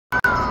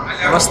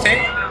Namaste.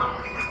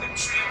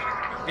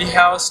 We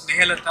have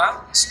Snehlata,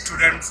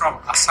 student from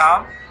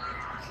Assam,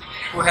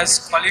 who has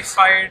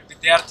qualified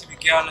Vidyarthi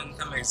Vigyan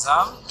Anthem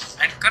exam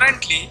and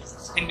currently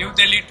in New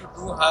Delhi to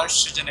do her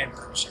SRIJAN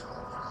internship.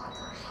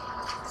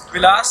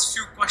 We'll ask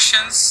few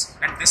questions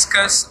and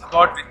discuss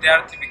about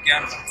Vidyarthi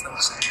Vigyan Anthem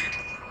study.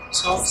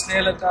 So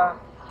Snehlata,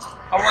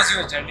 how was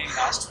your journey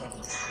last 1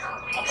 year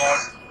about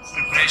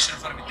preparation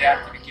for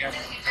Vidyarthi Vigyan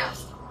Anthem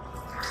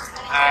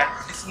and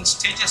different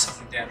stages of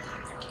Vidyarthi Vigyan?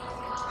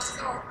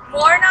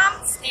 More naam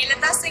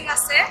Snehlata Singh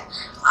ase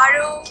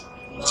aru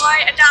moi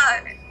eta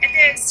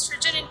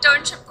SRIJAN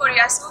internship kori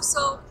asu.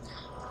 So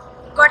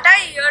gota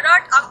year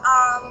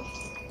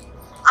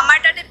amar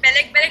tate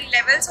beleg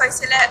levels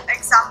hoisile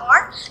exam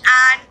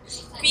and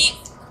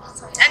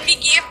we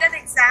gave that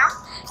exam,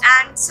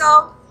 and so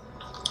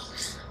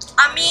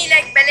ami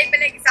like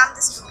beleg exam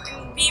this in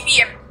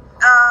VVM.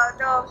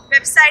 The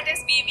website is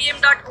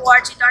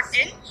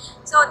vvm.org.in.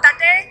 So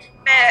tate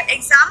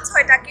exams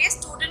hoy thake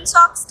students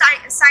of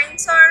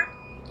science or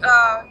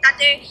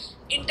tate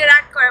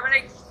interact koriba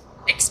like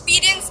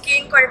experience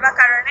gain koriba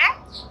karone.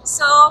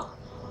 So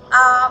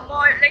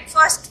more like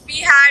first we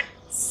had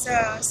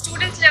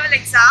student level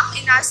exam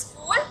in our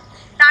school,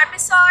 tar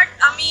pisot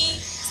ami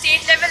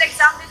state level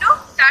exam dilu,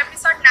 tar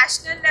pisot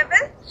national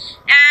level,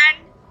 and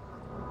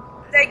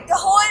like the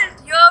whole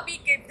year we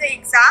gave the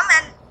exam,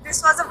 and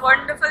this was a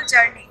wonderful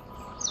journey.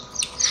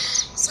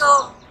 So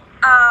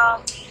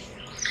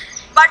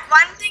but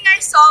one thing I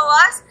saw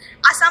was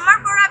Assamar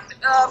pura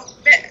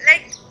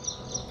like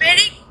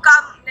very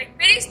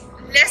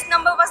less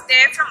number was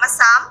there from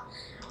Assam.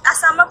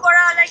 Assamar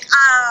pura like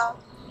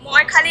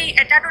moi khali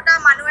eta duta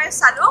manue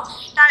salu,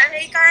 tar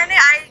ei karone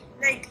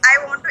I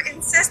want to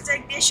insist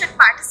that they should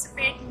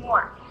participate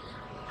more,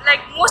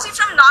 like mostly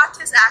from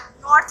northeast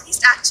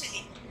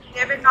actually.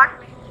 There were not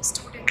many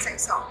students I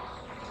saw.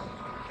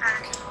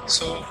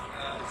 So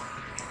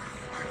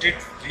you did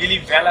really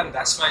well, and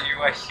that's why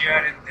you are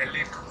here in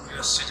Delhi to do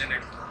your SRIJAN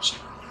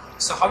internship.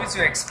 So how is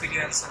your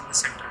experience in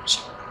this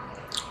internship?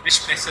 Which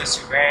places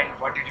you went?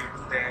 What did you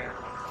do there?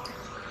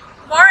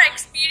 More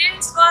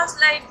experience was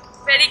like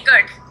very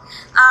good.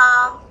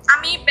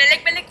 Ami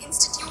beleg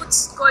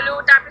institutes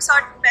golu, tar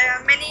pisot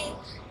many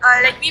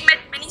like we met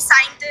many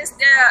scientists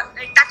there,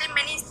 like tate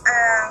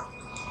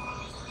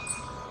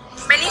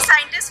many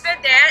scientists were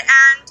there,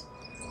 and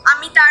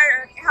ami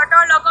tar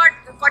ehotor logot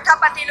kotha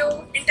patilu,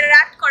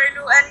 interact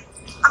korilu, and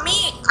ami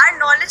our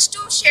knowledge to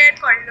share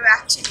korilu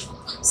actually.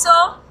 So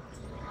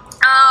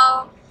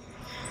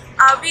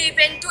we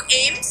went to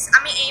AIMS,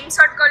 ami AIMS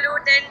ot golu,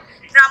 then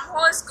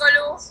BrahMos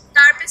golu,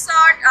 tar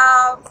pisot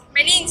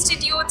many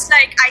institutes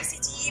like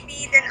ICGEB,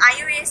 then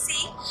IUAC,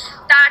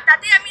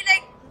 tate ami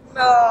like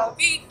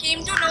we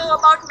came to know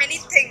about many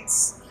things.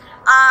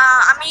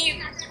 Ami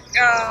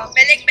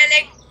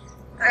beleg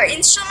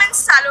instruments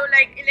salo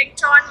like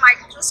electron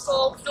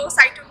microscope, flow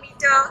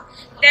cytometer.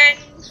 Then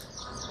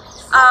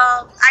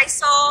I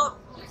saw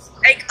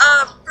like a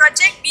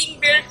project being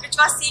built which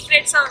was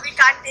secret, so we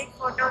can't take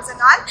photos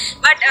and all,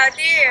 but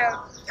they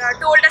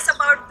told us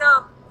about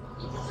the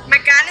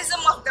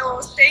mechanism of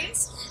those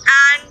things.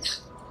 And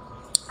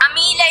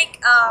ami like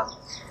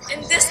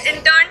in this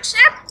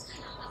internship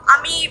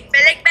ami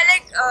beleg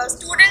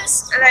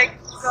students like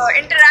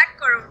interact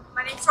karo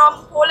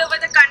from all over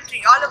the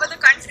country,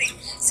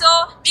 so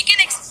we can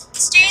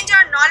exchange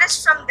our knowledge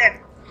from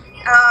them.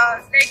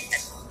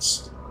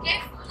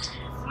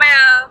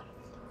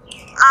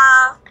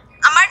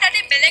 Amar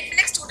tate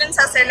beleg students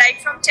ase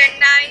like from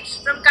Chennai,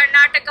 from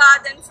Karnataka,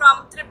 then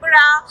from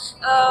Tripura.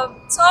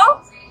 So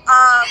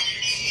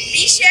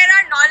we share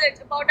our knowledge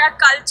about our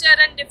culture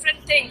and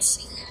different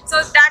things. So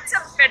that's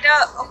a better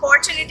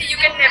opportunity you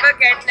can never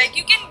get. Like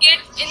you can get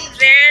in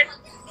rare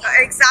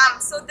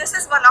exams. So this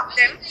is one of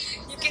them.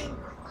 You can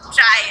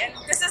try, and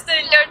this is the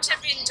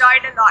internship we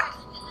enjoyed a lot.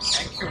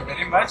 Thank you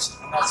very much.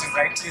 And as you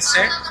rightly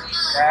said,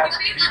 that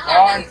we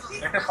want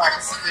better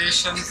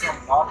participation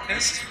from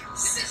Northeast,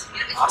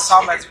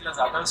 Assam as well as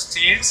other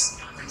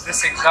states in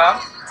this exam.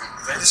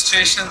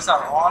 Registrations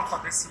are on for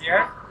this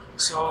year.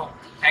 So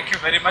thank you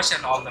very much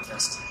and all the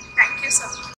best. Thank you so much.